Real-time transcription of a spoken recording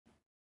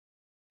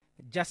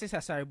Justice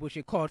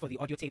Asaribuchi called for the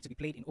audio tape to be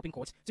played in open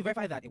court to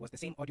verify that it was the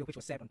same audio which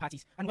was served on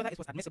parties and whether it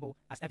was admissible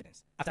as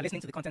evidence. After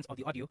listening to the contents of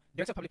the audio,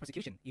 Director of Public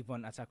Prosecution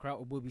Yvonne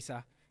Atakra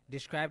Obobisa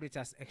described it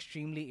as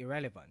extremely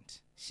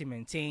irrelevant. She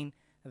maintained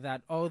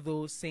that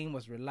although same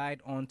was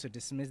relied on to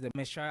dismiss the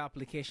mistrial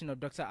application of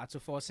Dr.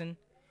 Atuforsen,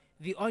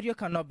 the audio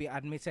cannot be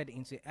admitted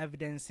into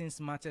evidence since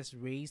matters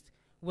raised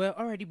were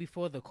already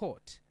before the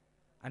court,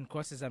 and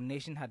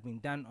cross-examination had been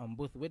done on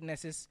both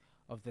witnesses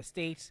of the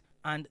state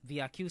and the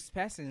accused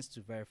persons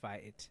to verify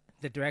it.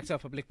 The Director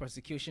of Public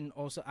Prosecution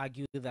also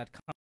argued that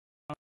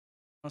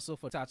counsel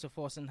for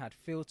Atuforsen had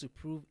failed to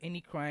prove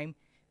any crime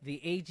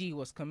the AG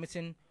was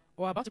committing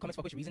or about to commit,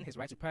 for which reason his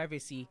right to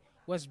privacy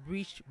was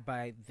breached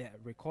by the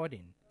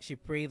recording. She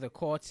prayed the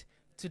court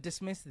to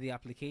dismiss the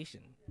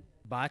application.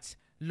 But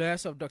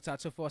lawyers of Dr.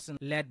 Atuforsen,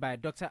 led by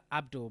Dr.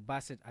 Abdul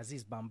Basit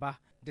Aziz Bamba,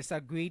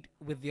 disagreed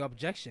with the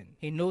objection.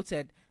 He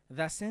noted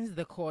that since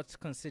the court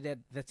considered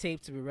the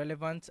tape to be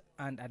relevant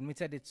and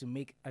admitted it to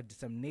make a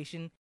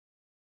determination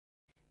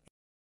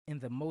in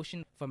the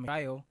motion for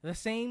trial, the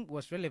same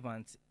was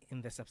relevant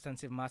in the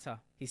substantive matter.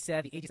 He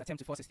said the AG's attempt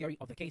to force his theory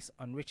of the case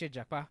on Richard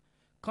Jakpa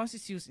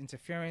constitutes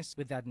interference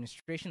with the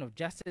administration of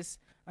justice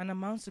and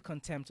amounts to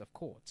contempt of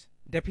court.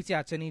 Deputy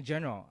Attorney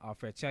General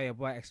Alfred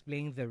Tiayabua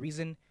explained the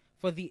reason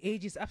for the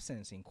AG's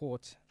absence in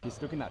court.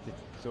 He's looking at it,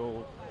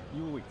 so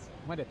you wait.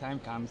 When the time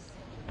comes,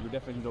 you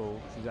definitely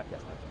know.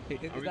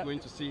 Are we going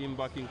to see him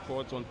back in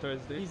court on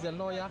Thursday? He's a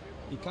lawyer.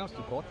 He comes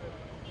to court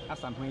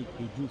as and when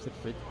he deems it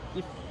fit.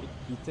 If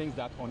he thinks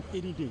that on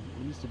any day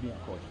he needs to be in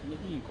court, he will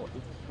be in court.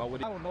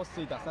 But I will not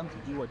say that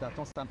something to do with that,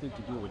 not something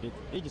to do with it.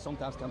 AG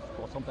sometimes comes to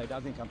court, sometimes it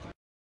doesn't come to court.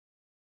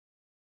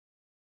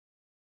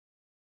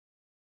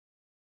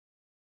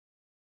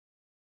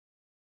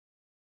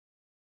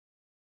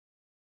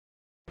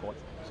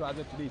 So as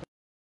of today, it's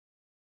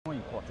not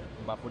in court,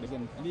 but for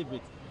them, leave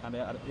it and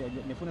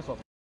the fullness of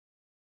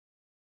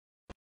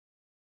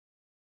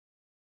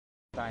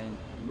time,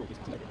 it's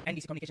clear.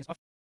 NDC Communications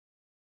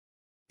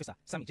Officer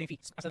Sammy Jane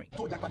Feet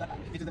told Jakpa that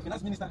it is the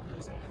finance minister.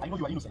 Listen, I know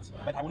you are innocent,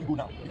 but I won't go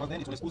now because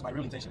then it will expose my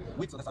real intention.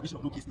 Wait for the submission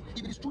of no case.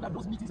 If it is true that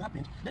those meetings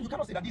happened, then you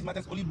cannot say that these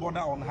matters only border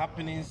on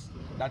happenings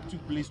that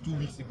took place 2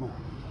 weeks ago.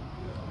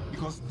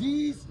 Because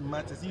these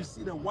matters, you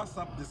see the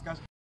WhatsApp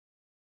discussion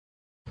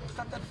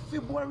started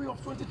February of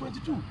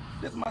 2022.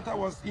 This matter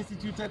was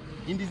instituted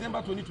in December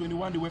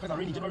 2021. They were first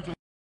arraigned in January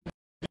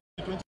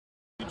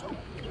 2022.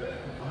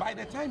 By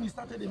the time he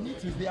started the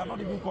meetings, they are not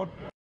even called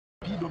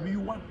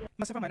PW1.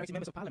 Several minority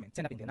members of parliament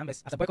turned up in their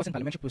numbers as a boycotting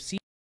parliamentary proceedings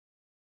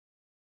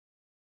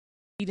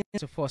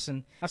to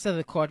Forsen after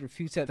the court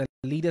refuted the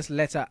leader's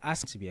letter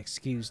asking to be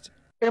excused.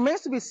 It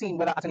remains to be seen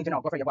whether Attorney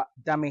General Godfrey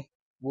Dame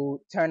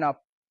will turn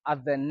up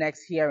at the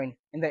next hearing.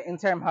 In the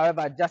interim,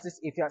 however, Justice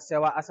Ifya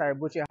Sewa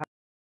Asaribuchi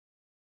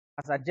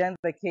has adjourned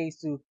the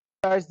case to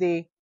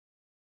Thursday,